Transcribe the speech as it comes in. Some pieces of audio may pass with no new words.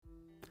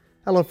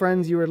Hello,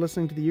 friends. You are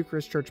listening to the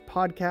Eucharist Church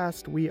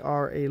podcast. We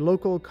are a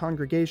local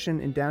congregation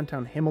in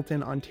downtown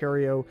Hamilton,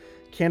 Ontario,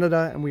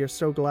 Canada, and we are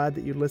so glad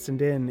that you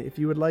listened in. If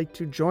you would like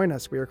to join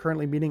us, we are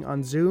currently meeting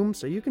on Zoom,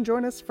 so you can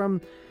join us from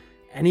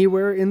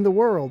anywhere in the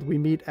world. We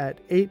meet at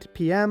 8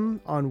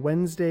 p.m. on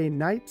Wednesday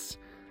nights,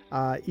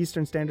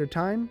 Eastern Standard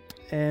Time,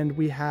 and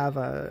we have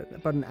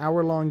about an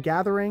hour-long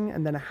gathering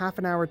and then a half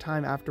an hour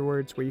time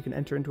afterwards where you can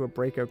enter into a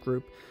breakout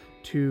group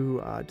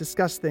to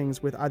discuss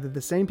things with either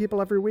the same people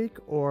every week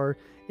or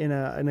in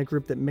a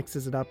group that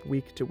mixes it up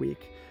week to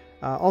week.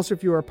 Also,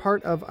 if you are a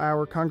part of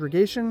our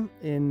congregation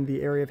in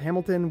the area of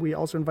Hamilton, we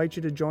also invite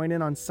you to join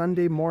in on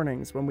Sunday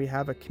mornings when we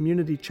have a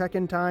community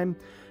check-in time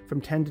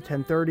from 10 to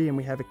 10:30, and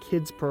we have a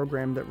kids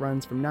program that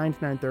runs from 9 to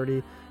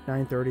 9:30,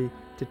 9:30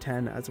 to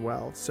 10 as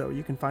well. So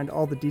you can find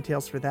all the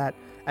details for that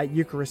at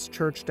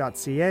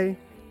eucharistchurch.ca.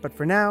 But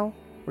for now,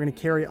 we're going to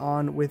carry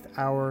on with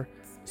our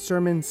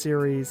sermon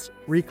series,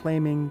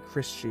 Reclaiming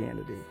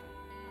Christianity.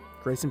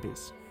 Grace and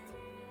peace.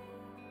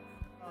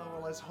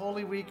 Well, as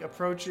Holy Week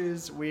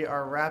approaches, we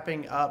are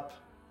wrapping up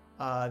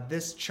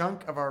this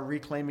chunk of our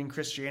Reclaiming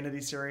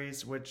Christianity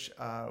series, which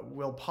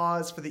will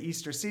pause for the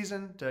Easter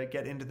season to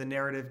get into the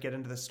narrative, get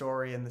into the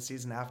story and the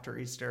season after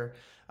Easter.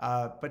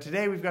 But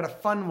today we've got a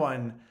fun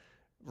one,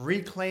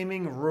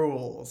 Reclaiming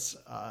Rules.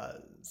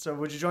 So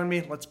would you join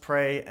me? Let's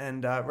pray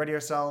and ready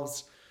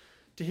ourselves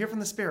to hear from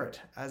the Spirit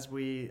as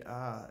we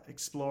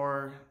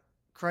explore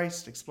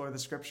Christ, explore the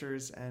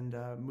Scriptures, and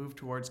move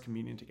towards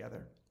communion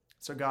together.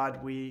 So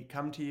God, we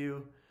come to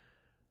you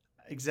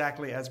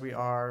exactly as we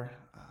are,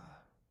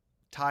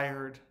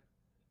 tired,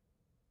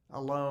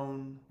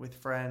 alone, with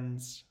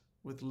friends,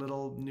 with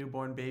little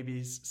newborn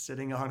babies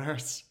sitting on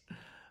us.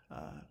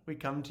 We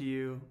come to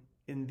you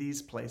in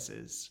these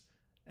places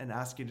and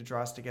ask you to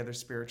draw us together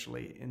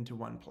spiritually into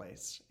one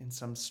place in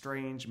some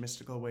strange,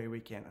 mystical way we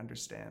can't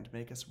understand.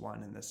 Make us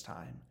one in this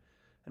time,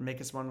 and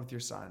make us one with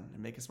your Son,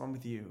 and make us one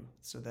with you,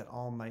 so that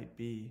all might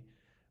be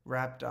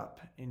wrapped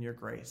up in your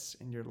grace,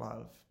 in your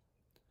love,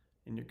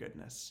 in your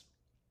goodness.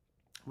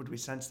 Would we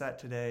sense that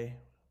today?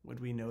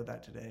 Would we know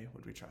that today?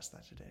 Would we trust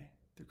that today?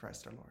 Through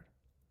Christ our Lord.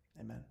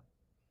 Amen.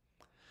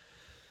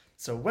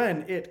 So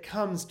when it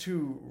comes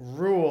to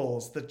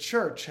rules, the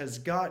church has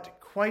got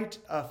quite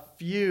a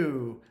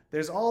few.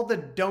 There's all the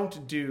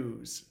don't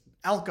do's: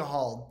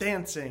 alcohol,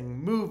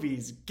 dancing,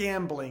 movies,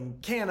 gambling,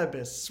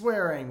 cannabis,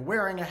 swearing,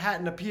 wearing a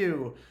hat in a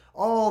pew,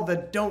 all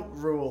the don't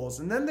rules.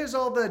 And then there's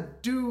all the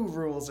do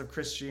rules of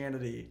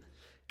Christianity: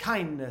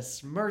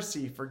 kindness,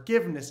 mercy,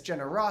 forgiveness,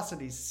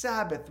 generosity,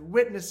 Sabbath,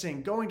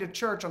 witnessing, going to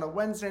church on a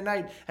Wednesday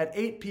night at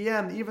 8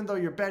 p.m. even though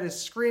your bed is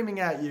screaming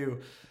at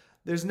you.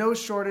 There's no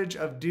shortage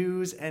of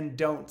do's and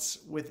don'ts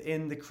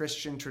within the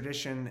Christian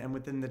tradition and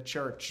within the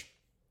church.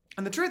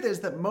 And the truth is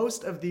that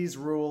most of these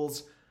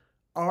rules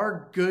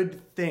are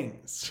good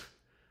things,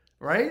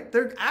 right?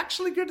 They're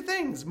actually good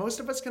things. Most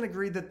of us can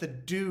agree that the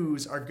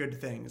do's are good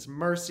things.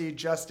 Mercy,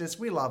 justice,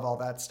 we love all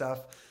that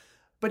stuff.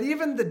 But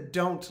even the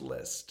don't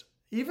list,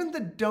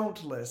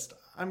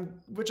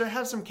 which I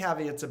have some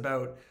caveats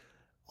about,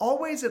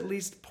 always at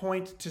least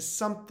point to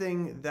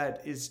something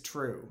that is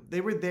true.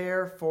 They were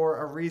there for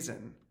a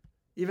reason.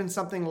 Even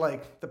something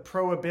like the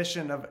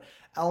prohibition of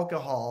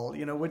alcohol,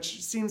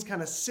 which seems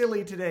kind of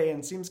silly today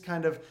and seems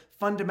kind of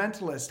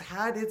fundamentalist,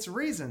 had its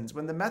reasons.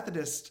 When the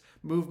Methodist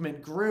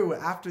movement grew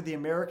after the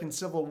American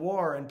Civil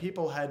War and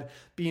people had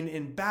been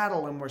in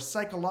battle and were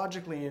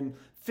psychologically and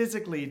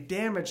physically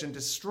damaged and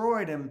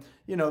destroyed, and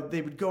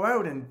they would go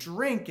out and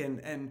drink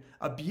and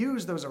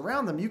abuse those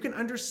around them, you can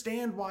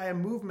understand why a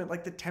movement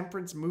like the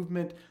temperance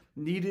movement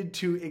needed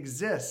to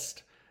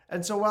exist.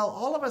 And so while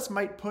all of us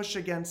might push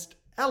against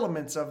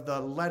elements of the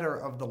letter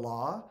of the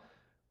law,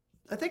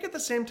 I think at the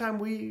same time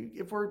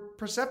if we're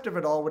perceptive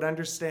at all, would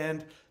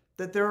understand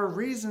that there are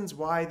reasons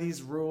why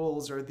these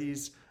rules or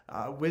these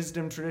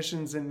wisdom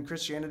traditions in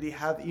Christianity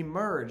have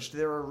emerged.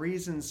 There are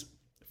reasons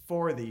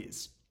for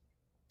these.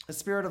 The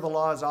spirit of the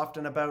law is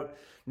often about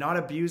not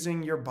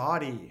abusing your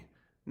body,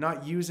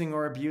 not using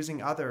or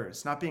abusing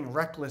others, not being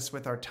reckless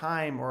with our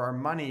time or our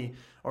money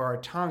or our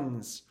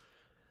tongues.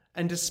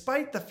 And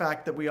despite the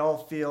fact that we all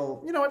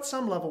feel, at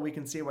some level we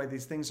can see why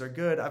these things are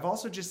good, I've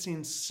also just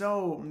seen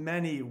so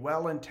many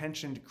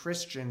well-intentioned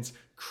Christians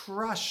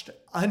crushed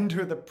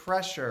under the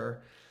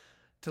pressure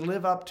to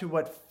live up to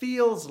what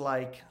feels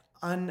like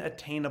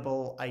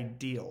unattainable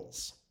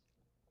ideals.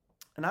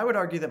 And I would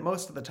argue that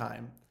most of the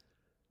time,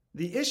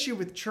 the issue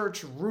with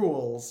church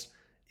rules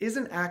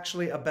isn't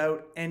actually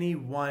about any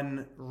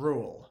one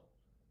rule,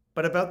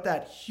 but about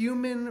that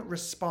human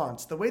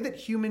response, the way that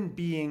human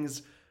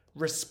beings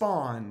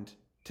respond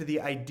to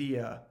the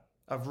idea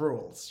of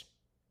rules.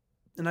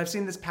 And I've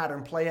seen this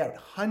pattern play out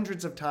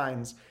hundreds of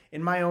times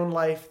in my own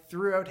life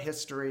throughout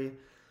history.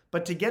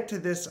 But to get to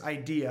this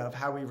idea of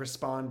how we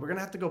respond, we're going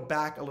to have to go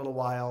back a little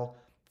while,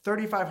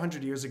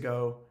 3,500 years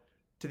ago,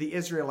 to the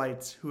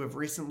Israelites who have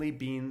recently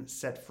been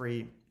set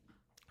free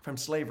from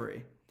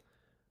slavery.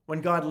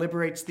 When God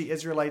liberates the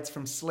Israelites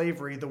from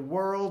slavery, the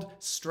world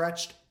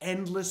stretched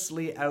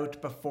endlessly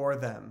out before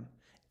them.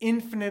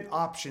 Infinite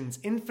options,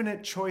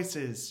 infinite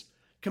choices.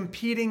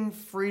 competing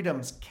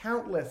freedoms,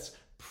 countless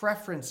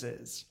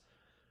preferences.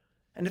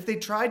 And if they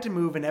tried to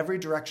move in every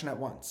direction at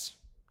once,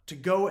 to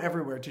go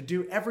everywhere, to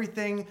do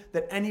everything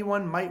that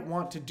anyone might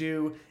want to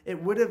do,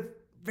 it would have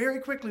very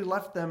quickly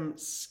left them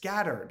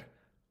scattered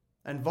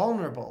and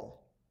vulnerable.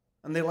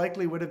 And they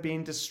likely would have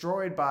been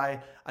destroyed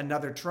by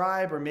another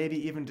tribe or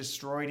maybe even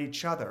destroyed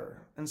each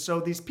other. And so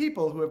these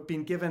people who have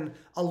been given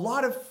a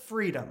lot of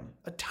freedom,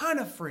 a ton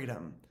of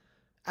freedom,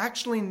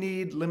 actually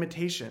need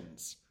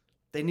limitations.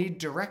 They need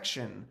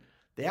direction.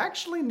 They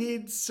actually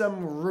need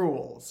some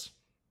rules.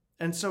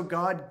 And so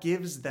God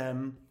gives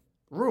them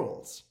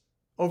rules.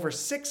 Over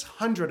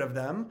 600 of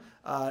them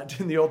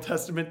in the Old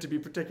Testament, to be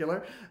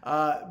particular,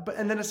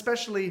 and then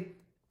especially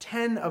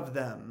 10 of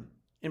them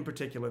in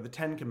particular, the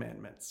 10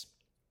 Commandments.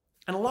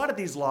 And a lot of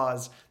these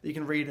laws that you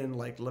can read in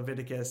like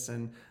Leviticus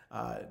and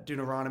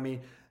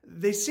Deuteronomy,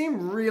 they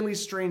seem really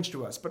strange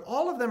to us, but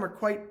all of them are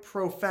quite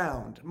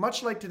profound.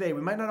 Much like today,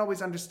 we might not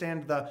always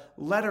understand the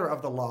letter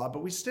of the law,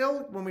 but we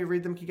still, when we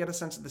read them, can get a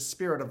sense of the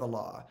spirit of the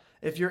law.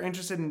 If you're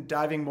interested in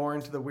diving more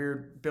into the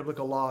weird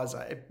biblical laws,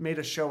 I made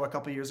a show a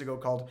couple years ago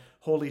called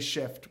Holy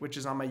Shift, which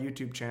is on my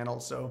YouTube channel.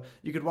 So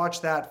you could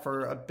watch that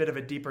for a bit of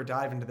a deeper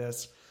dive into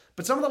this.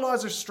 But some of the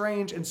laws are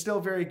strange and still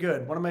very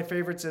good. One of my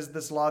favorites is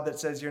this law that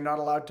says you're not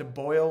allowed to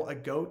boil a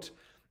goat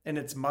in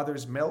its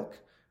mother's milk,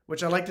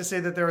 which I like to say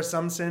that there are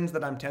some sins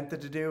that I'm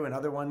tempted to do and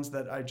other ones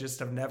that I just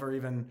have never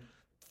even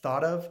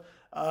thought of.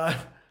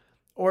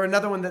 Or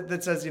another one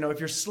that says, if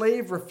your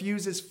slave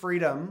refuses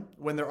freedom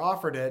when they're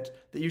offered it,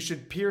 that you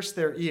should pierce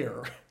their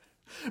ear.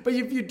 But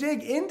if you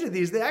dig into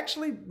these, they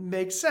actually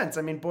make sense.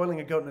 I mean, boiling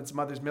a goat in its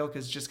mother's milk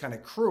is just kind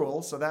of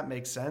cruel, so that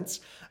makes sense.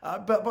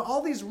 But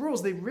all these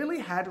rules, they really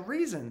had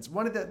reasons.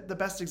 One of the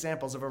best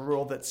examples of a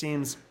rule that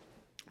seems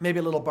maybe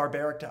a little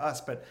barbaric to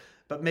us, but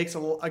makes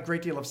a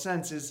great deal of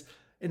sense is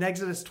in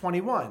Exodus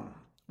 21,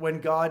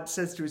 when God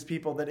says to his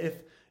people that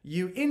if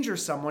you injure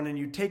someone and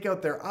you take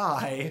out their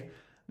eye,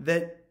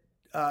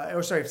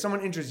 if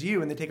someone injures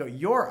you and they take out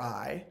your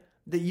eye,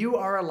 that you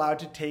are allowed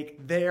to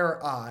take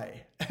their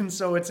eye. And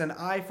so it's an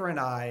eye for an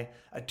eye,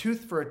 a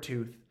tooth for a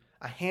tooth,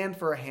 a hand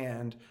for a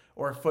hand,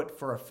 or a foot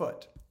for a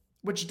foot,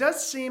 which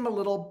does seem a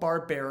little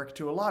barbaric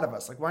to a lot of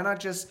us. Like, why not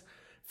just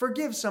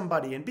forgive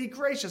somebody and be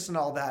gracious and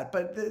all that?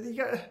 But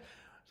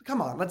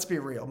come on, let's be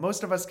real.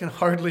 Most of us can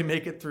hardly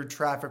make it through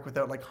traffic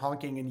without like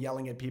honking and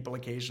yelling at people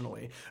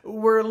occasionally.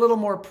 We're a little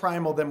more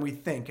primal than we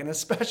think. And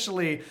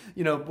especially,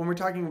 when we're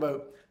talking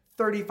about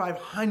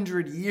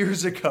 3,500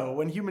 years ago,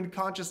 when human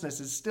consciousness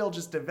is still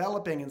just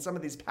developing in some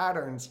of these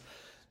patterns,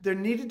 there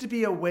needed to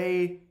be a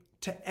way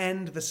to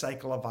end the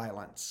cycle of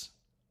violence.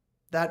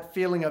 That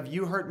feeling of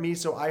you hurt me,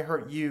 so I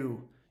hurt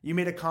you. You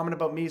made a comment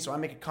about me, so I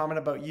make a comment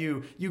about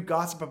you. You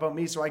gossip about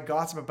me, so I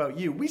gossip about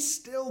you. We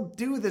still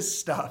do this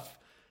stuff.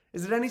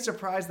 Is it any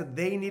surprise that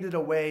they needed a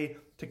way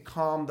to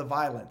calm the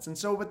violence? And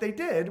so what they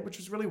did, which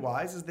was really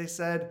wise, is they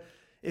said,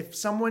 if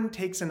someone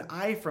takes an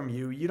eye from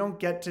you, you don't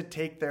get to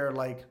take their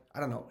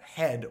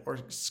head or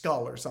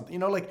skull or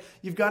something.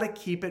 You've got to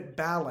keep it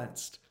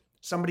balanced.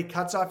 Somebody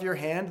cuts off your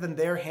hand, then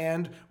their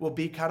hand will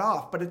be cut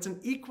off. But it's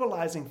an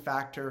equalizing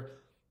factor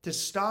to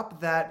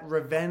stop that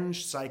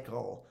revenge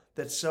cycle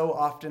that so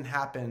often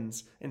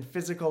happens in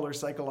physical or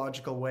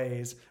psychological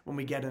ways when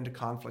we get into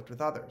conflict with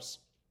others.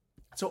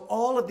 So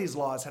all of these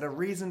laws had a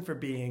reason for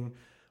being,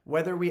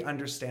 whether we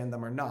understand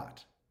them or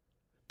not.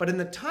 But in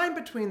the time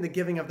between the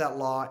giving of that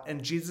law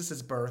and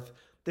Jesus' birth,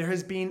 there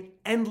has been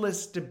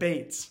endless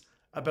debates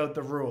about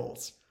the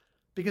rules.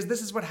 Because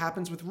this is what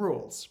happens with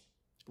rules.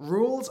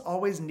 Rules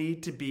always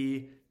need to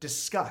be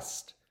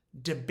discussed,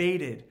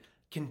 debated,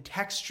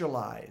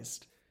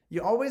 contextualized.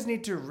 You always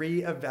need to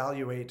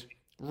reevaluate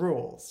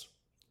rules.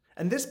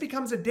 And this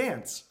becomes a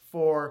dance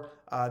for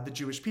the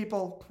Jewish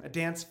people, a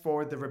dance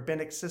for the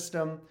rabbinic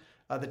system,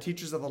 the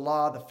teachers of the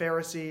law, the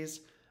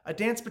Pharisees, a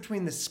dance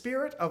between the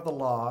spirit of the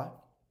law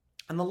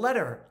and the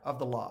letter of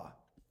the law.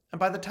 And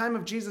by the time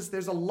of Jesus,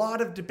 there's a lot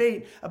of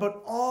debate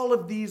about all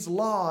of these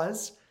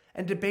laws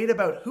and debate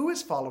about who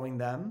is following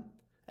them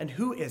and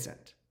who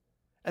isn't.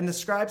 And the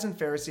scribes and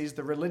Pharisees,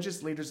 the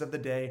religious leaders of the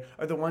day,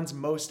 are the ones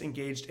most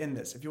engaged in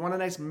this. If you want a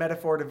nice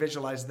metaphor to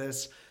visualize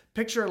this,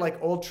 picture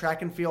like old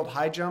track and field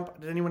high jump.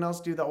 Did anyone else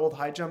do the old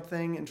high jump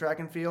thing in track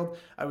and field?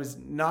 I was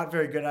not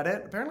very good at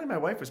it. Apparently my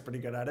wife was pretty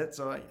good at it.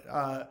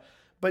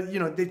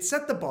 But they'd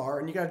set the bar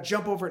and you got to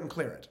jump over it and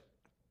clear it.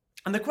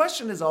 And the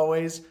question is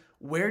always,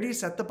 where do you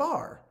set the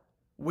bar?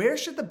 Where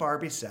should the bar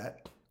be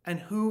set? And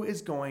who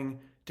is going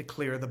to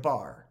clear the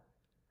bar?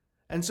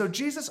 And so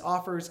Jesus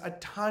offers a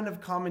ton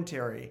of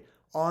commentary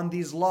on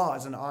these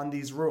laws and on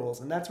these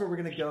rules. And that's where we're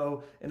going to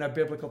go in our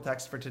biblical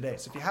text for today.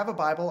 So if you have a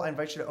Bible, I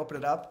invite you to open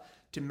it up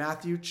to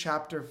Matthew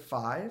chapter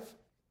 5.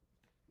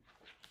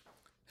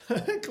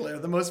 Claire,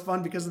 the most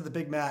fun because of the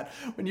big mat.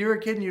 When you were a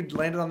kid and you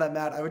landed on that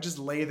mat, I would just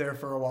lay there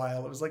for a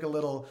while. It was like a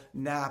little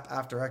nap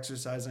after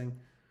exercising.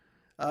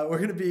 We're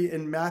going to be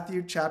in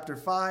Matthew chapter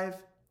 5,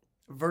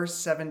 verse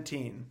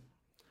 17.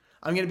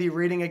 I'm going to be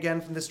reading again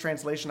from this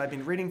translation I've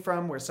been reading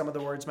from, where some of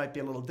the words might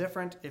be a little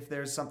different. If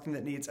there's something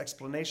that needs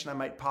explanation, I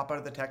might pop out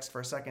of the text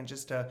for a second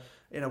just to,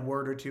 in a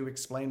word or two,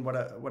 explain what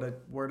a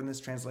word in this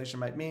translation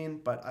might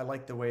mean. But I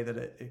like the way that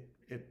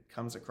it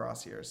comes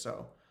across here.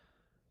 So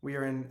we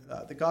are in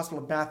the Gospel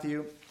of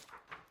Matthew,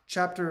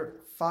 chapter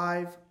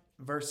 5,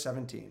 verse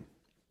 17.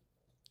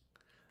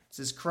 This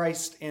is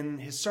Christ in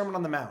his Sermon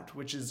on the Mount,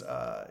 which is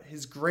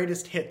his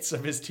greatest hits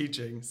of his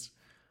teachings.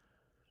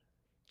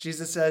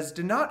 Jesus says,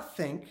 "Do not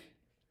think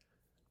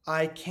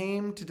I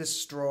came to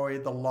destroy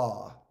the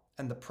law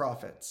and the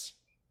prophets.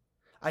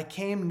 I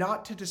came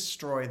not to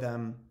destroy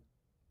them,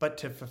 but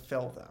to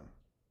fulfill them."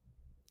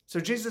 So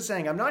Jesus is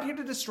saying, I'm not here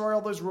to destroy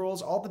all those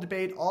rules, all the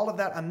debate, all of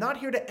that. I'm not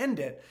here to end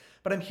it,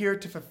 but I'm here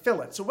to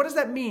fulfill it. So what does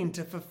that mean,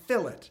 to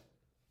fulfill it?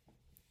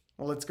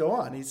 Well, let's go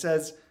on. He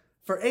says,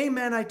 "For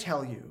amen, I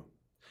tell you,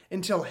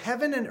 until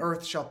heaven and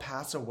earth shall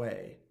pass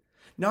away,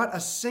 not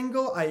a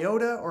single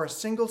iota or a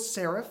single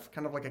serif,"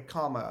 kind of like a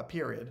comma, a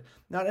period,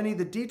 "not any of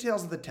the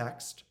details of the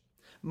text,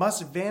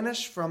 must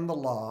vanish from the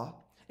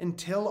law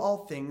until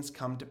all things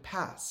come to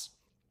pass.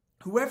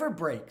 Whoever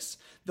breaks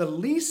the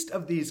least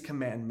of these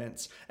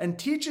commandments and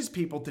teaches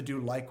people to do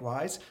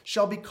likewise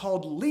shall be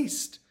called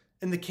least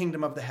in the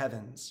kingdom of the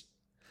heavens.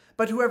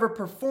 But whoever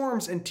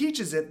performs and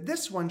teaches it,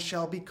 this one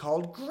shall be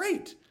called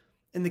great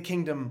in the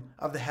kingdom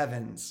of the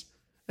heavens."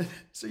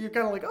 So you're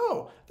kind of like,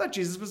 oh, I thought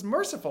Jesus was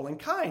merciful and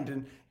kind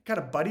and kind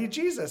of buddy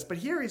Jesus. But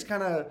here he's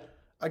kind of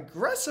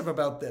aggressive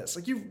about this.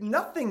 Like,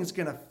 nothing's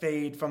going to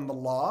fade from the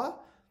law.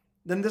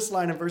 Then this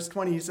line in verse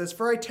 20, he says,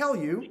 "For I tell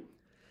you,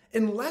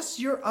 unless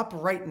your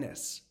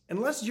uprightness,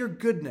 unless your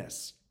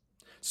goodness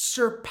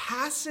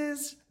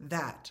surpasses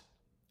that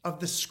of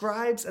the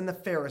scribes and the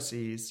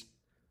Pharisees,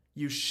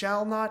 you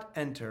shall not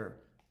enter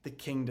the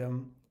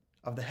kingdom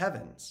of the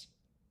heavens.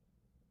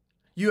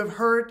 You have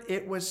heard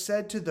it was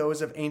said to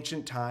those of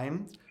ancient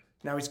time,"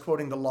 now he's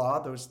quoting the law,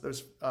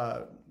 those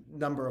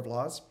number of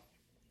laws.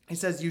 He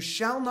says, "You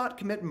shall not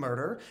commit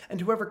murder, and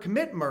whoever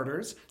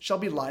murders shall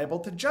be liable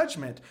to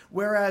judgment.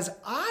 Whereas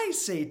I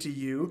say to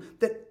you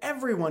that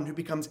everyone who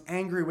becomes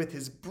angry with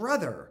his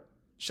brother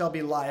shall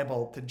be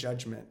liable to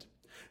judgment.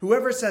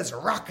 Whoever says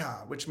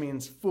raka," which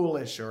means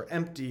foolish or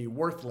empty,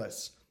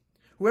 worthless,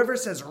 "whoever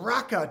says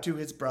raka to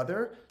his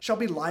brother shall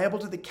be liable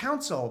to the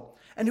council.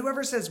 And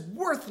whoever says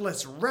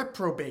worthless,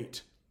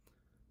 reprobate,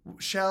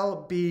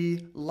 shall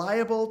be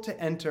liable to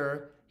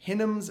enter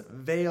Hinnam's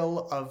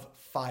vale of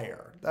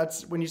fire."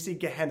 That's when you see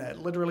Gehenna. It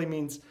literally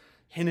means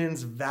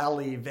Hinnam's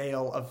valley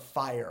veil of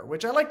fire,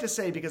 which I like to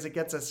say because it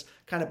gets us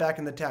kind of back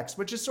in the text,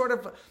 which is sort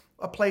of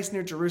a place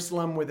near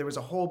Jerusalem where there was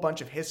a whole bunch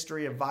of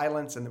history of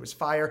violence and there was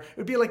fire. It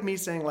would be like me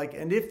saying, like,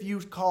 and if you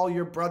call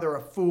your brother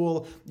a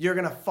fool, you're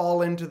going to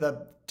fall into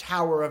the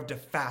Tower of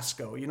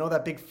Damascus. You know,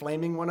 that big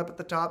flaming one up at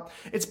the top?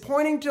 It's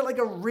pointing to like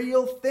a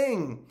real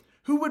thing.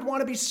 Who would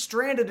want to be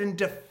stranded in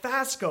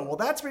Damascus? Well,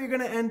 that's where you're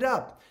going to end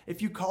up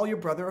if you call your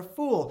brother a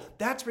fool.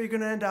 That's where you're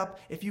going to end up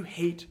if you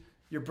hate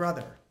your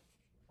brother.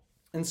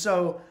 And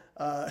so,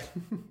 let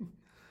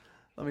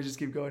me just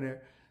keep going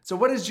here. So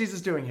what is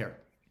Jesus doing here?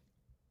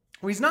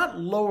 Well, he's not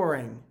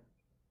lowering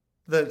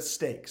the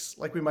stakes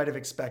like we might have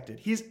expected.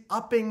 He's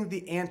upping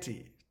the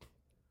ante.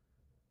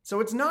 So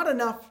it's not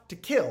enough to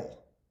kill.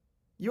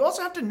 You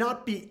also have to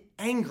not be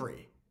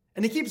angry.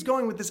 And he keeps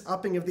going with this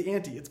upping of the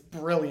ante. It's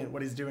brilliant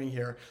what he's doing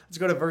here. Let's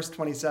go to verse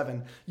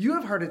 27. "You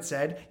have heard it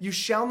said, you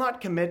shall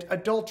not commit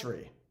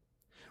adultery.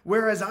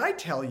 Whereas I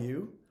tell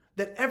you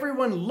that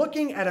everyone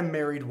looking at a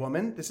married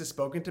woman," this is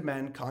spoken to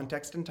men,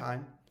 context and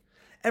time,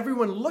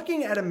 "everyone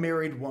looking at a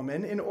married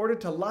woman in order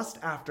to lust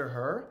after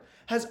her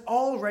has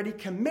already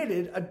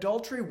committed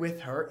adultery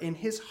with her in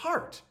his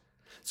heart.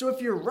 So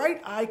if your right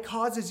eye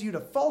causes you to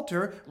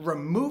falter,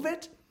 remove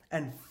it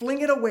and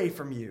fling it away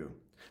from you.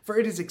 For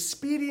it is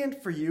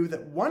expedient for you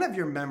that one of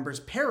your members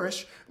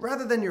perish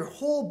rather than your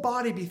whole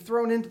body be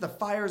thrown into the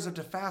fires of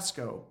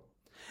Damascus.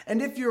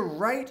 And if your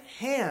right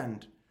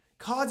hand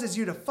causes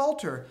you to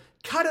falter,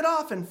 cut it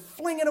off and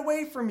fling it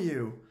away from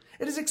you.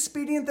 It is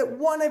expedient that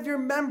one of your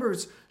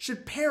members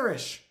should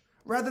perish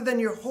rather than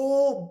your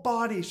whole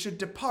body should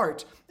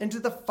depart into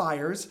the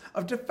fires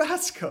of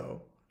Damascus."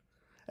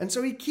 And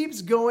so he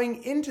keeps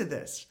going into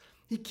this.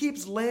 He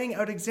keeps laying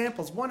out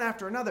examples, one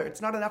after another.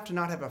 It's not enough to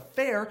not have an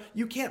affair.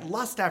 You can't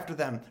lust after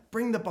them.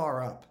 Bring the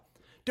bar up.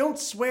 Don't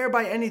swear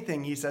by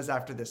anything, he says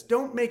after this.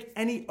 Don't make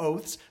any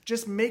oaths.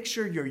 Just make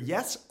sure your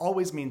yes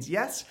always means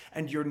yes,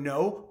 and your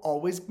no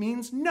always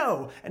means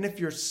no. And if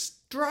you're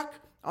struck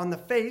on the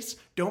face,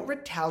 don't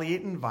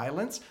retaliate in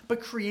violence, but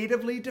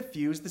creatively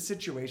diffuse the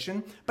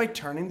situation by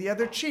turning the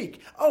other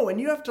cheek. Oh, and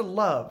you have to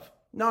love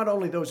not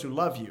only those who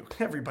love you,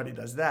 everybody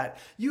does that.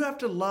 You have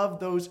to love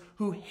those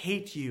who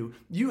hate you.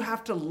 You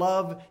have to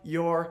love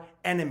your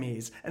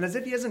enemies. And as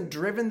if he hasn't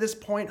driven this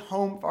point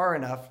home far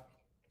enough,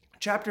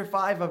 chapter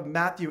 5 of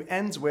Matthew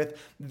ends with,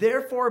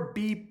 "Therefore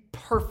be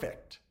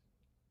perfect.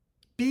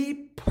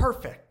 Be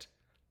perfect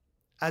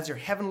as your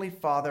heavenly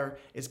Father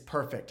is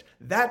perfect."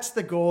 That's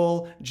the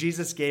goal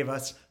Jesus gave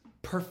us,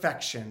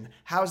 perfection.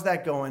 How's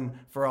that going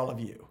for all of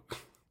you?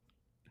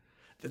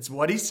 That's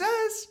what he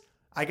says.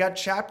 I got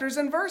chapters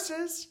and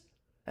verses.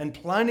 And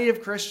plenty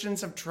of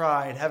Christians have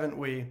tried, haven't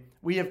we?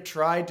 We have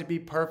tried to be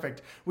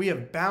perfect. We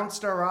have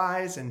bounced our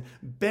eyes and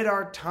bit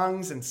our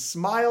tongues and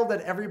smiled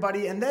at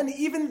everybody. And then,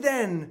 even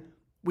then,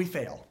 we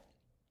fail.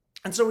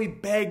 And so we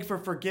beg for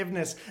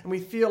forgiveness and we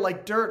feel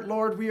like dirt.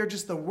 Lord, we are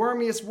just the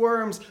wormiest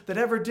worms that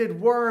ever did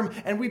worm.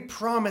 And we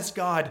promise,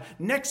 God,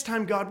 next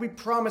time, God, we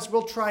promise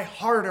we'll try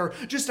harder.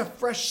 Just a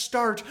fresh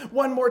start,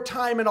 one more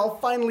time, and I'll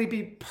finally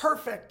be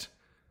perfect.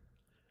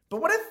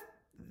 But what if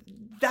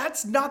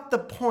that's not the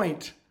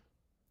point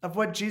of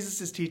what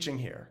Jesus is teaching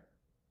here?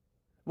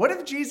 What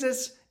if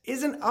Jesus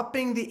isn't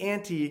upping the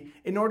ante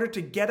in order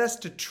to get us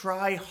to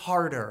try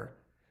harder,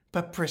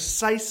 but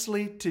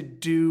precisely to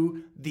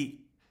do the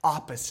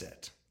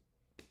opposite?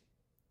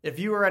 If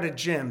you were at a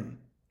gym,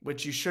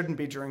 which you shouldn't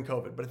be during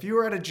COVID, but if you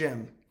were at a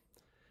gym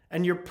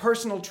and your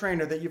personal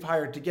trainer that you've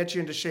hired to get you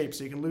into shape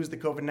so you can lose the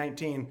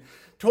COVID-19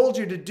 told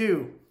you to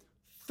do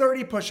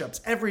 30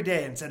 push-ups every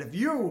day and said, if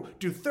you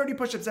do 30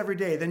 push-ups every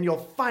day, then you'll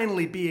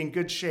finally be in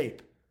good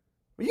shape.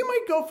 Well, you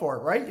might go for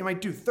it, right? You might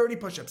do 30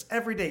 push-ups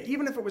every day,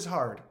 even if it was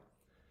hard.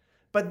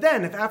 But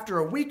then if after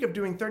a week of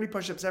doing 30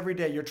 push-ups every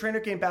day, your trainer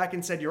came back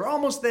and said, you're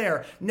almost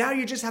there. Now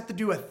you just have to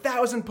do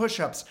 1,000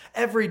 push-ups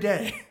every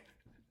day.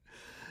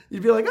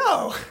 You'd be like,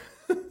 oh,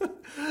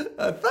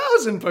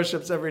 1,000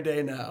 push-ups every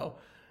day now.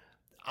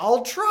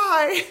 I'll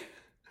try.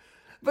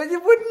 But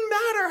it wouldn't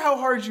matter how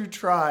hard you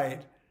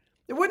tried.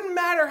 It wouldn't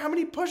matter how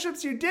many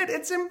push-ups you did.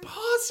 It's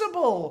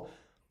impossible.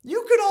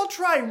 You could all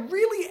try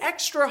really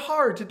extra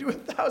hard to do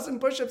 1,000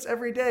 push-ups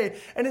every day,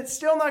 and it's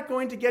still not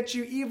going to get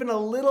you even a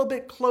little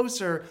bit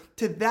closer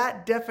to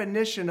that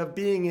definition of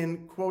being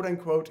in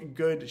quote-unquote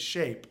good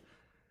shape.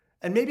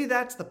 And maybe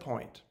that's the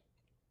point.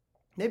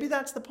 Maybe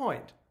that's the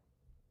point.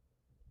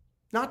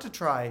 Not to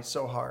try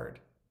so hard.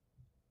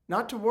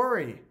 Not to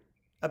worry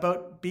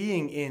about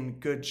being in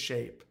good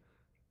shape,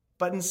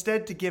 but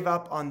instead to give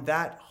up on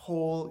that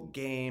whole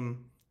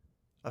game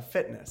of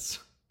fitness.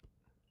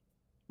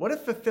 What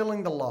if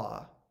fulfilling the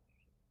law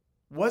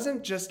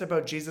wasn't just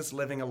about Jesus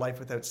living a life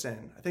without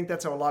sin? I think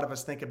that's how a lot of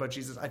us think about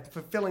Jesus,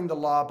 fulfilling the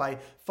law by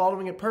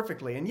following it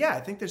perfectly. And yeah, I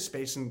think there's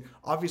space in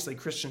obviously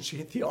Christian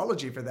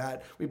theology for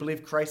that. We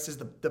believe Christ is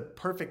the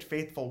perfect,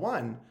 faithful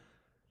one.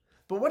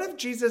 But what if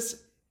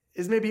Jesus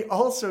is maybe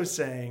also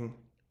saying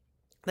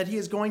that he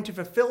is going to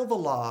fulfill the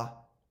law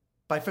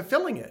by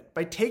fulfilling it,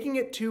 by taking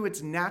it to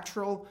its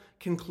natural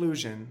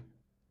conclusion?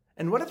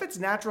 And what if its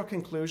natural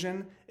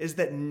conclusion is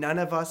that none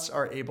of us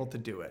are able to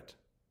do it?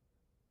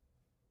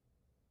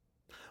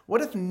 What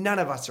if none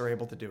of us are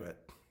able to do it?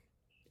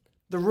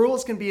 The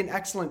rules can be an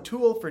excellent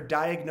tool for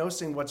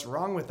diagnosing what's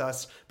wrong with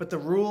us, but the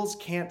rules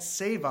can't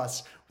save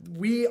us.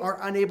 We are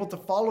unable to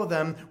follow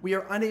them. We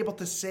are unable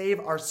to save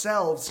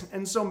ourselves.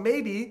 And so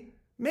maybe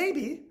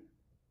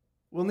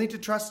we'll need to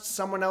trust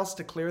someone else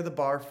to clear the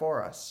bar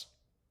for us.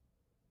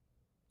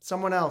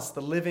 Someone else,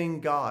 the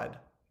living God,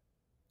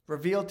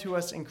 revealed to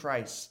us in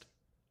Christ,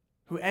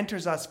 who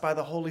enters us by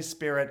the Holy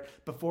Spirit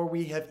before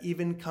we have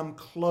even come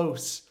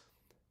close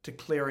to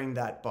clearing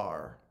that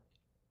bar.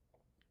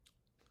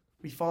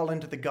 We fall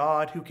into the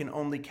God who can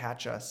only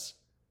catch us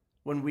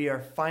when we are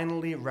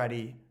finally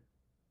ready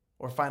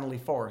or finally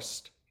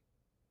forced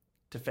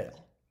to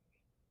fail.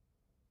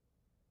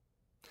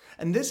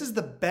 And this is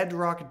the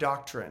bedrock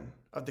doctrine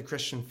of the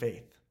Christian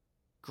faith,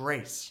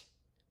 grace.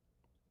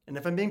 And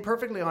if I'm being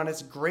perfectly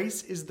honest,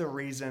 grace is the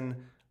reason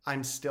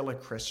I'm still a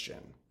Christian.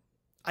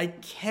 I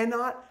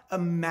cannot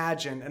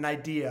imagine an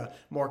idea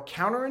more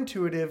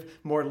counterintuitive,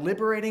 more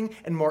liberating,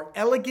 and more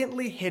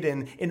elegantly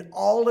hidden in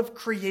all of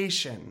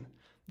creation.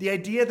 The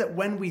idea that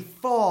when we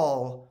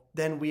fall,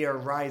 then we are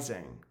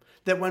rising.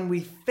 That when we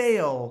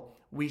fail,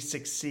 we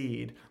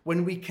succeed.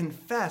 When we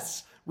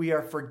confess, we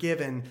are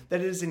forgiven.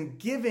 That it is in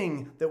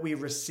giving that we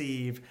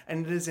receive,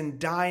 and it is in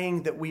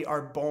dying that we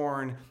are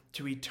born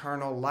to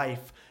eternal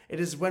life. It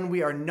is when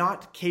we are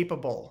not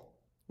capable,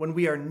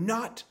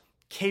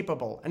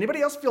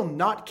 Anybody else feel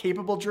not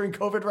capable during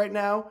COVID right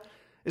now?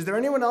 Is there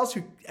anyone else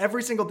who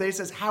every single day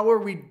says, how are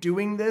we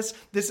doing this?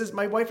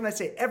 My wife and I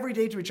say every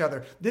day to each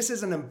other, this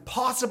is an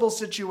impossible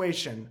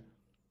situation.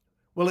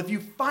 Well, if you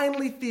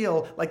finally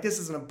feel like this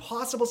is an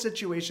impossible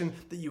situation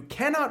that you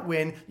cannot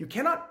win, you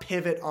cannot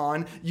pivot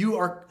on, you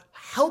are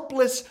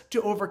helpless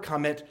to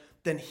overcome it,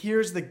 then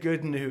here's the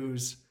good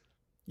news.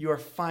 You are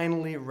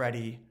finally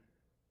ready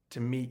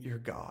to meet your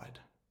God.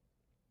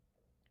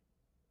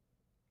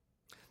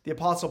 The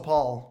Apostle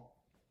Paul,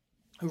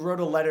 who wrote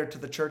a letter to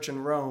the church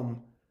in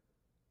Rome,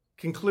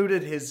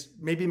 concluded his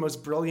maybe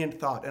most brilliant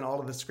thought in all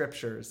of the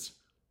scriptures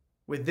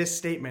with this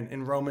statement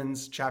in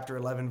Romans chapter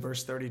 11,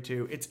 verse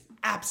 32. It's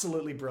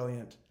absolutely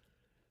brilliant.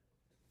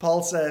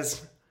 Paul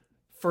says,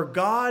 "For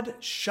God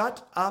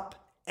shut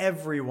up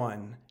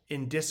everyone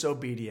in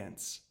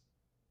disobedience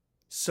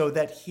so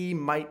that he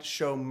might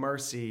show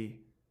mercy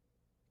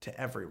to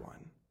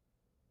everyone."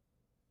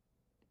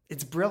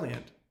 It's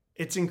brilliant.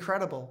 It's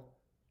incredible.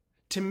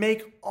 To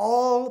make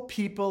all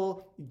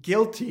people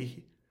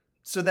guilty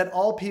so that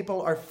all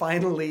people are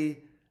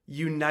finally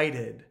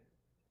united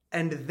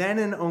And then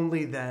and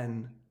only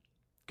then,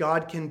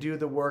 God can do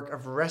the work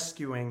of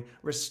rescuing,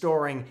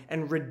 restoring,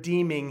 and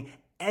redeeming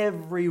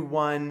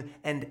everyone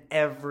and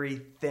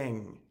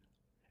everything.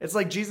 It's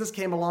like Jesus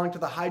came along to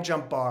the high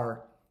jump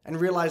bar and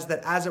realized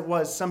that as it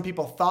was, some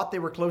people thought they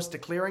were close to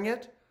clearing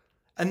it.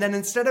 And then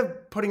instead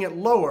of putting it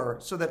lower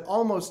so that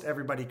almost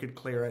everybody could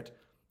clear it,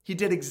 he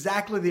did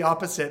exactly the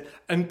opposite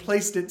and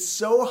placed it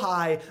so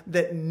high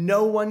that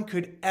no one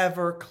could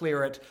ever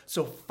clear it.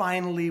 So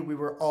finally, we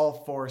were all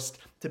forced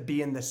to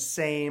be in the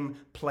same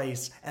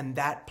place, and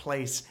that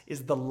place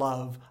is the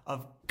love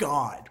of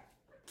God.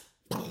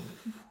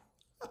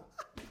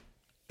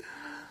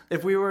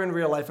 If we were in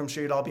real life, I'm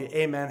sure you'd all be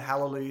amen,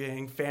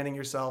 hallelujah, fanning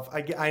yourself.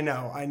 I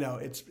know.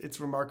 It's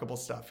remarkable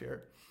stuff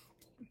here.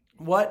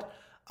 What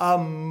a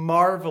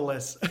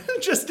marvelous,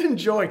 just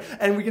enjoy.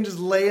 And we can just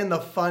lay in the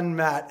fun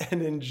mat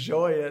and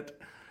enjoy it.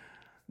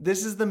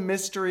 This is the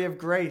mystery of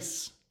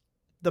grace.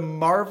 The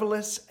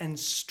marvelous and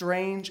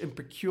strange and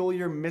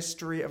peculiar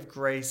mystery of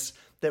grace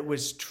that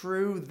was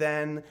true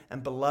then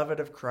and beloved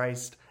of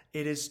Christ,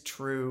 it is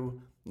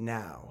true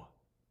now.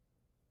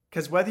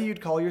 Because whether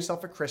you'd call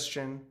yourself a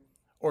Christian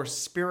or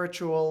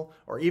spiritual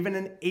or even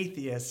an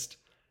atheist,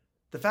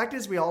 the fact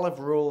is we all have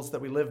rules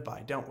that we live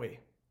by, don't we?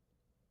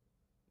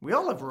 We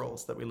all have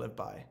rules that we live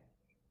by.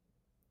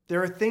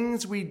 There are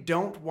things we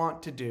don't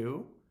want to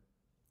do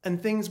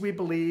and things we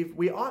believe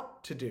we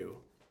ought to do.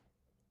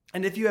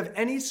 And if you have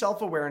any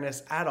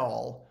self-awareness at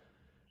all,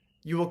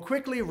 you will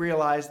quickly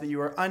realize that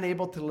you are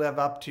unable to live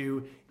up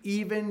to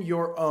even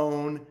your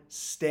own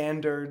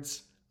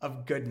standards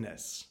of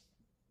goodness.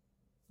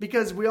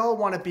 Because we all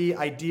want to be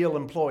ideal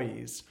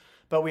employees,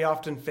 but we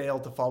often fail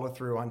to follow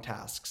through on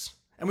tasks.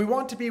 And we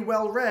want to be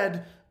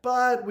well-read,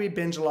 but we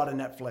binge a lot of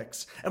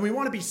Netflix. And we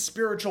want to be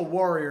spiritual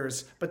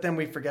warriors, but then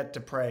we forget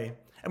to pray.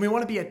 And we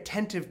want to be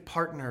attentive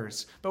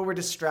partners, but we're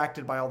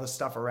distracted by all the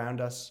stuff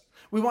around us.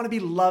 We want to be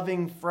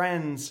loving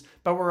friends,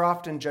 but we're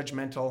often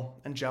judgmental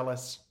and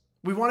jealous.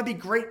 We want to be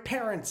great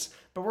parents,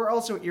 but we're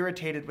also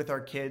irritated with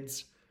our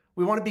kids.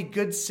 We want to be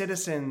good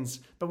citizens,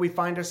 but we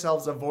find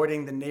ourselves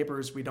avoiding the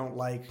neighbors we don't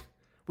like.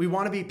 We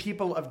want to be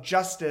people of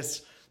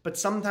justice, but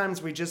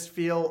sometimes we just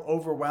feel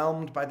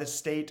overwhelmed by the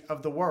state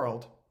of the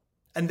world.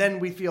 And then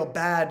we feel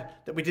bad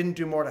that we didn't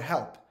do more to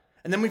help.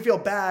 And then we feel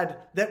bad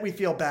that we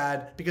feel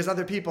bad because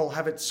other people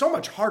have it so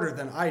much harder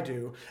than I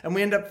do. And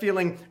we end up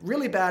feeling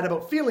really bad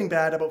about feeling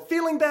bad about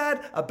feeling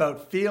bad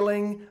about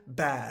feeling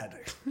bad.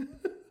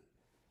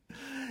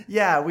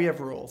 Yeah, we have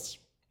rules.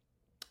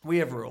 We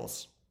have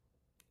rules.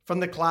 From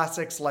the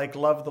classics like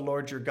love the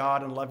Lord your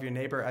God and love your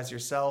neighbor as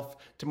yourself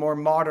to more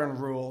modern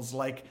rules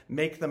like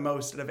make the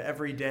most of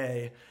every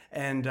day.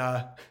 And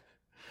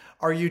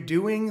are you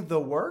doing the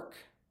work?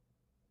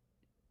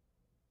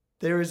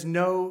 There is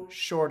no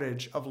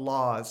shortage of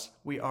laws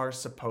we are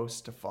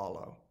supposed to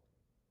follow.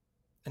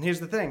 And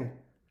here's the thing.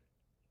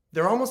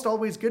 They're almost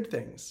always good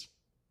things.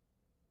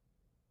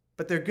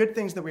 But they're good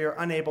things that we are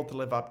unable to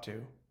live up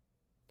to.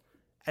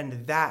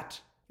 And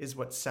that is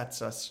what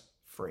sets us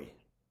free.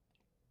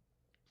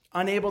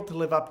 Unable to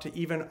live up to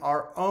even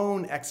our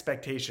own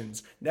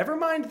expectations, never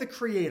mind the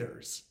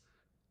Creator's.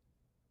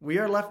 We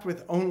are left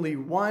with only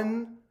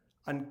one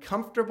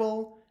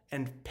uncomfortable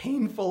and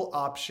painful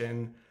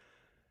option.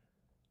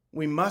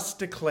 We must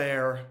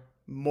declare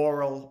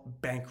moral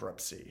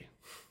bankruptcy.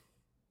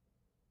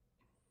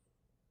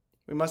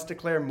 We must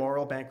declare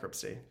moral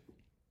bankruptcy.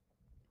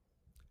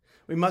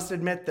 We must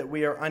admit that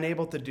we are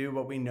unable to do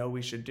what we know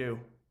we should do.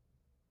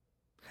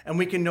 And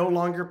we can no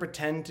longer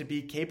pretend to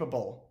be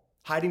capable,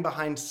 hiding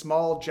behind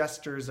small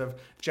gestures of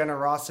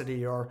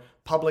generosity or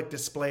public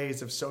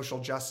displays of social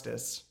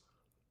justice.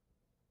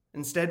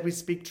 Instead, we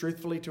speak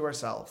truthfully to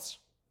ourselves,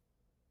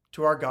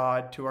 to our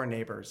God, to our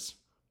neighbors,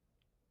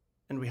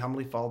 and we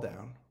humbly fall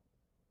down.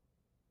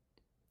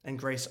 And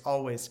grace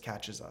always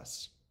catches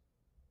us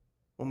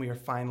when we are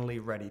finally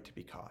ready to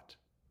be caught.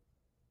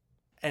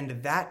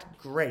 And that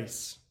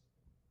grace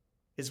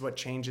is what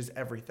changes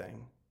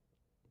everything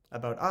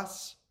about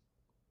us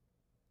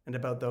and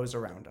about those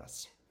around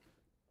us.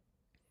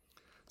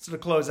 So to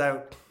close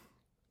out,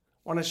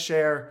 I want to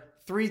share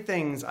 3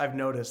 things I've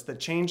noticed that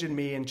change in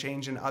me and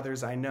change in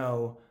others I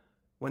know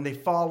when they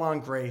fall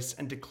on grace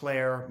and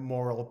declare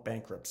moral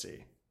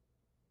bankruptcy.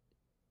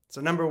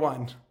 So number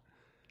 1,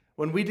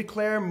 when we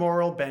declare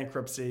moral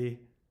bankruptcy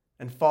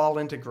and fall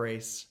into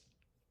grace,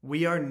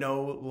 we are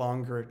no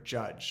longer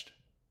judged.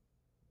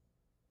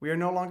 We are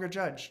no longer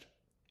judged.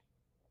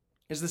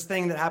 There's this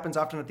thing that happens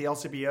often at the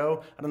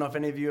LCBO. I don't know if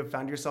any of you have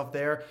found yourself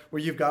there,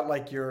 where you've got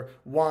like your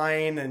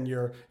wine and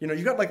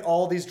you've got like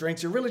all these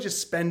drinks. You're really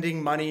just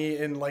spending money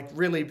in like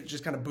really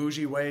just kind of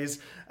bougie ways.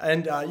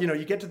 And,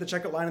 you get to the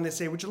checkout line and they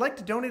say, would you like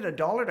to donate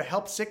 $1 to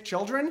help sick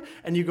children?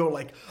 And you go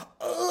like,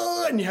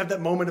 and you have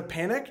that moment of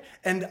panic.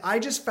 And I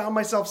just found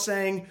myself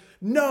saying,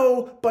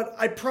 no, but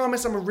I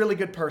promise I'm a really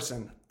good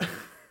person.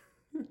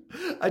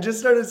 I just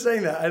started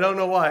saying that. I don't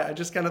know why. I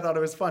just kind of thought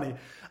it was funny.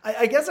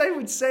 I guess I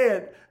would say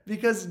it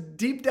because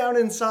deep down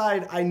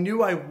inside, I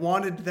knew I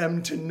wanted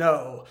them to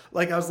know.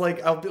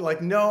 I'll be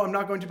like, no, I'm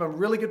not going to, but I'm a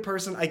really good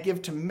person. I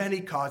give to many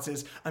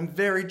causes. I'm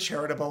very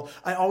charitable.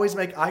 I always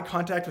make eye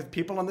contact with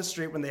people on the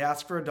street when they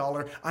ask for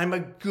 $1. I'm a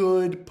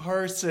good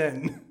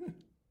person.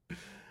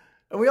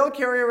 And we all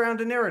carry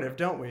around a narrative,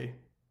 don't we?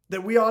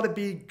 That we ought to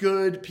be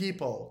good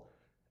people.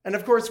 And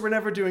of course, we're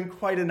never doing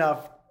quite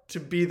enough to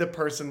be the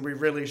person we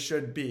really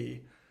should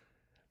be.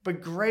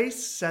 But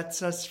grace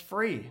sets us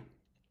free.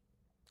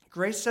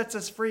 Grace sets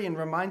us free and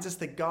reminds us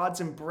that God's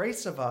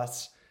embrace of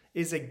us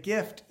is a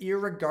gift,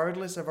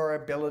 irregardless of our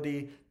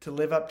ability to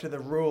live up to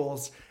the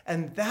rules.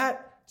 And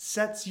that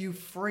sets you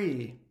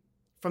free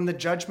from the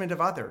judgment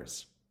of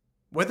others,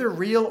 whether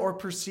real or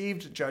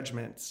perceived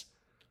judgments.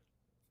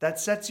 That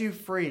sets you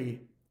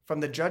free from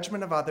the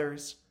judgment of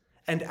others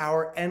and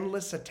our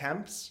endless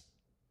attempts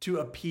to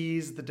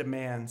appease the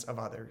demands of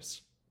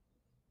others.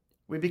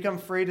 We become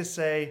free to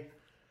say,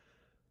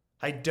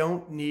 I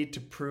don't need to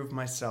prove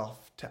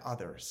myself to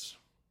others.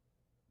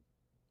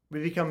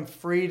 We become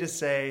free to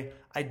say,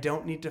 I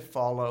don't need to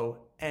follow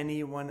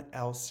anyone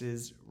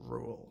else's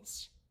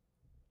rules.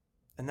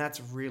 And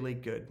that's really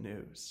good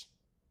news.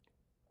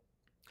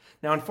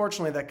 Now,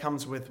 unfortunately, that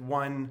comes with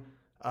one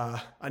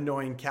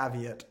annoying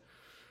caveat.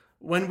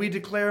 When we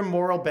declare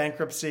moral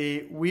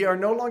bankruptcy, we are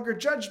no longer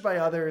judged by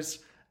others,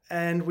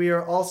 and we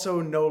are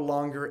also no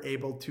longer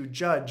able to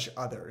judge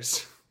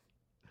others.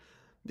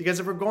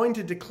 Because if we're going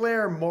to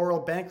declare moral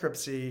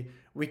bankruptcy,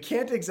 we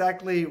can't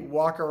exactly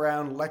walk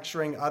around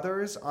lecturing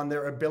others on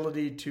their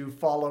ability to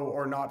follow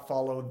or not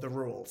follow the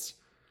rules.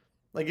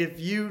 Like if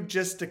you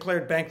just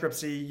declared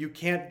bankruptcy, you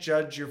can't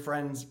judge your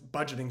friend's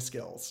budgeting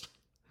skills.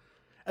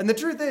 And the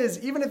truth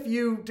is, even if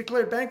you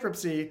declared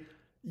bankruptcy,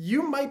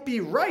 you might be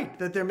right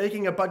that they're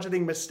making a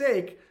budgeting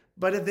mistake,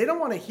 but if they don't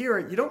want to hear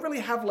it, you don't really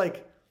have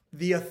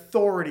the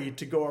authority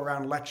to go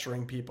around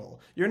lecturing people.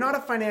 You're not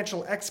a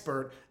financial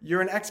expert.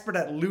 You're an expert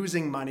at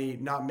losing money,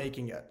 not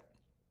making it.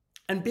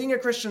 And being a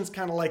Christian is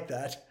kind of like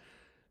that.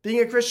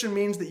 Being a Christian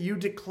means that you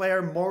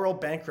declare moral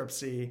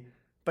bankruptcy,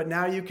 but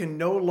now you can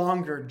no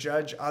longer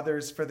judge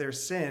others for their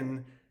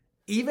sin,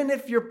 even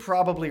if you're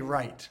probably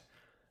right,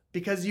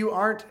 because you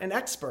aren't an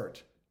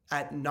expert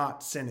at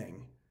not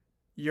sinning.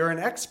 You're an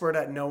expert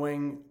at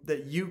knowing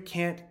that you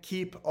can't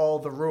keep all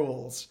the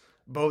rules,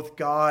 both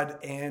God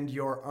and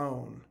your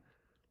own.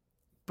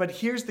 But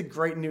here's the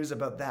great news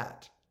about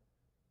that.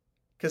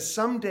 Because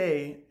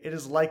someday it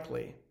is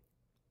likely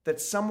that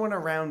someone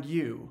around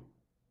you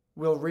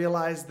will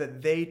realize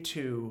that they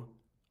too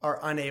are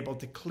unable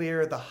to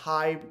clear the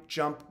high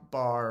jump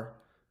bar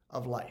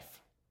of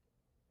life.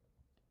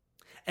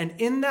 And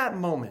in that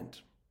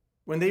moment,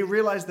 when they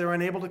realize they're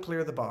unable to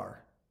clear the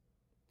bar,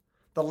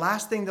 the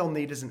last thing they'll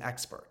need is an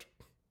expert.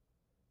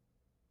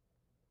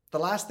 The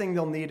last thing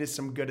they'll need is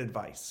some good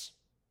advice.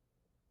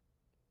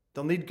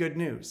 They'll need good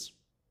news.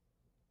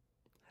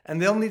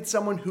 And they'll need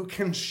someone who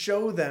can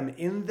show them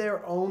in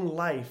their own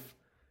life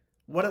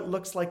what it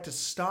looks like to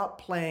stop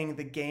playing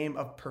the game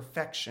of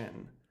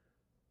perfection,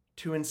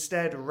 to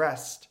instead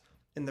rest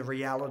in the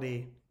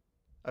reality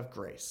of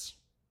grace.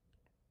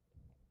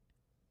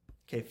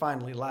 Okay,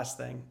 finally, last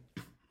thing.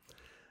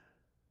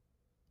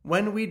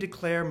 When we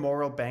declare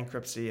moral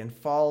bankruptcy and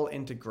fall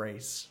into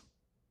grace,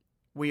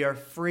 we are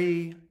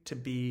free to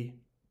be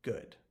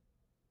good.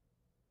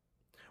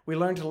 We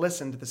learn to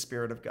listen to the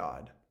Spirit of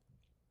God,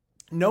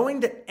 knowing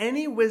that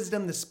any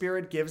wisdom the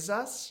Spirit gives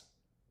us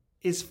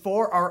is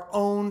for our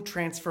own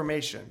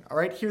transformation. All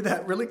right, hear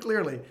that really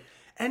clearly.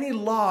 Any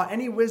law,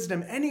 any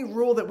wisdom, any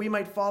rule that we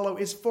might follow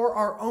is for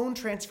our own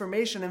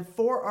transformation and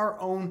for our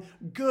own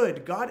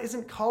good. God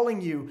isn't calling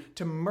you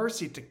to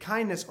mercy, to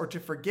kindness, or to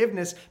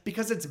forgiveness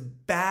because it's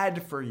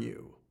bad for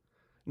you.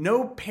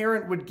 No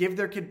parent would give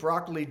their kid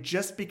broccoli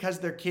just because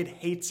their kid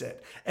hates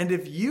it. And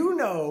if you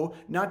know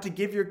not to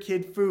give your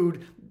kid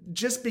food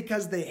just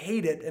because they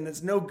hate it and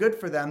it's no good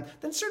for them,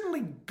 then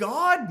certainly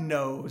God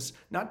knows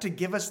not to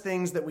give us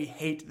things that we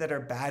hate that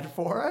are bad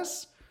for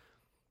us.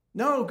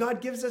 No,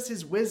 God gives us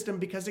his wisdom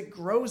because it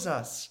grows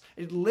us,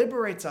 it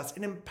liberates us,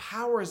 it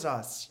empowers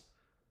us.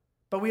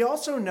 But we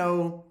also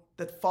know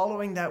that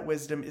following that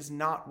wisdom is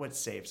not what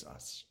saves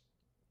us.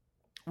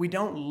 We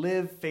don't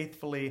live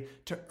faithfully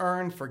to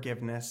earn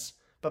forgiveness,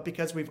 but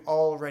because we've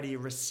already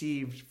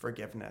received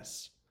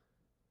forgiveness.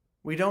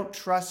 We don't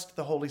trust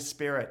the Holy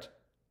Spirit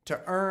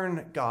to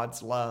earn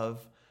God's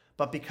love,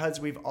 but because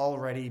we've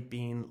already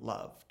been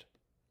loved.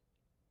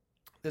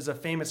 There's a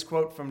famous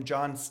quote from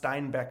John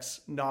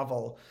Steinbeck's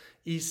novel,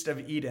 East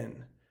of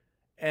Eden,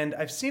 and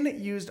I've seen it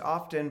used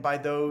often by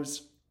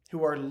those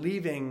who are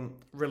leaving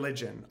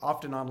religion.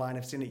 Often online,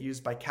 I've seen it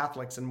used by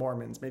Catholics and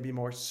Mormons, maybe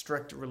more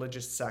strict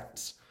religious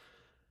sects.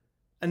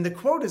 And the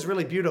quote is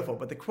really beautiful,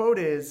 but the quote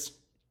is,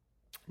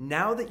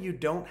 "Now that you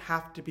don't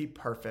have to be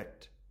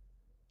perfect,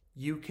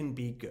 you can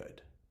be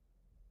good."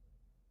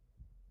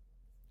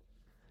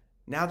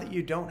 Now that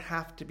you don't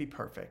have to be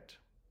perfect,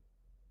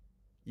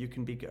 you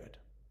can be good.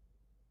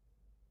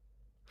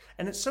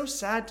 And it's so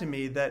sad to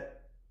me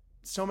that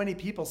so many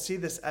people see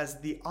this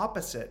as the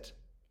opposite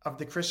of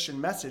the Christian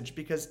message,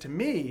 because to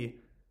me,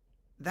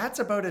 that's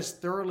about as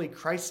thoroughly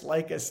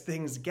Christ-like as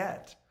things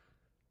get.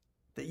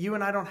 That you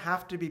and I don't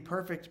have to be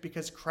perfect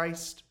because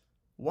Christ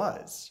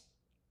was.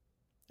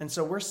 And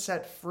so we're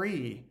set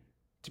free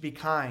to be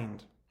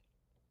kind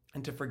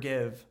and to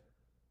forgive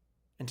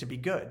and to be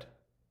good.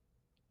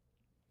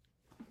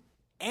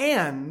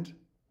 And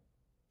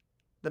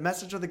the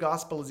message of the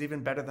gospel is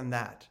even better than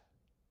that.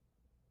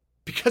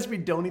 Because we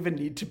don't even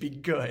need to be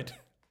good.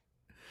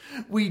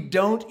 We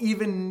don't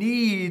even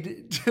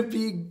need to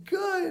be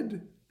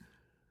good.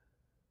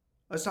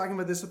 I was talking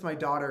about this with my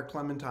daughter,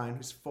 Clementine,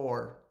 who's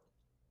 4.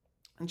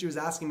 And she was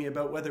asking me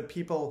about whether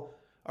people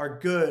are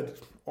good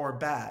or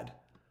bad.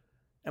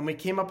 And we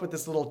came up with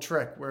this little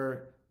trick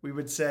where we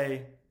would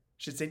say,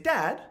 she'd say,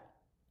 Dad,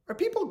 are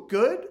people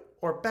good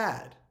or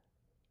bad?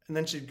 And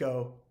then she'd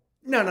go,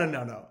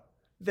 no.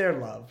 They're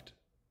loved.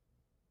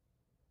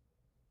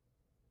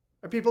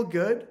 Are people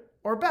good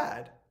or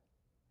bad?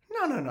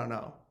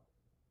 No.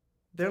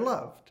 They're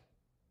loved.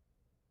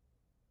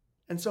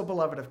 And so,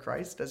 beloved of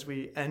Christ, as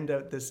we end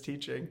out this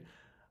teaching,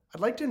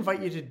 I'd like to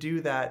invite you to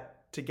do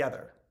that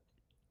together,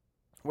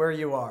 where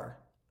you are,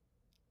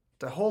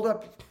 to hold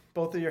up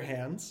both of your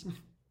hands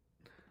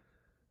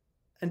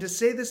and to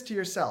say this to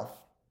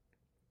yourself.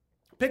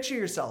 Picture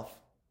yourself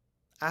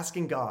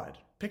asking God.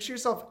 Picture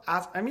yourself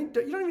you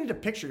don't even need to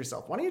picture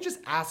yourself. Why don't you just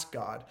ask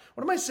God?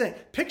 What am I saying?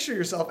 Picture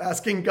yourself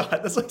asking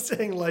God. That's like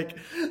saying,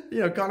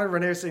 Connor and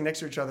Renee are sitting next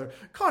to each other.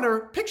 Connor,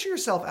 picture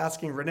yourself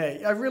asking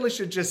Renee. I really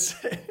should just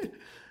say,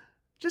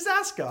 just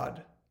ask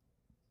God.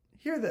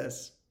 Hear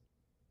this.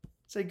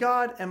 Say,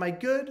 God, am I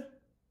good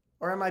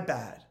or am I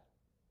bad?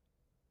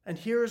 And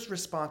hear his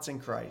response in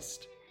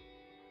Christ.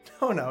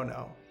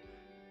 No.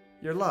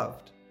 You're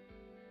loved.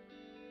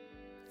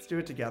 Let's do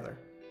it together.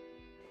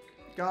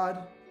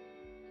 God,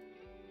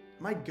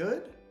 am I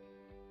good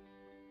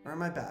or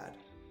am I bad?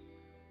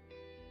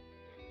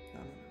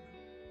 No.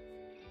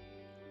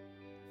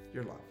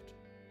 You're loved.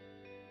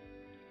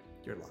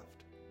 You're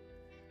loved.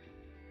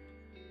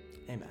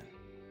 Amen.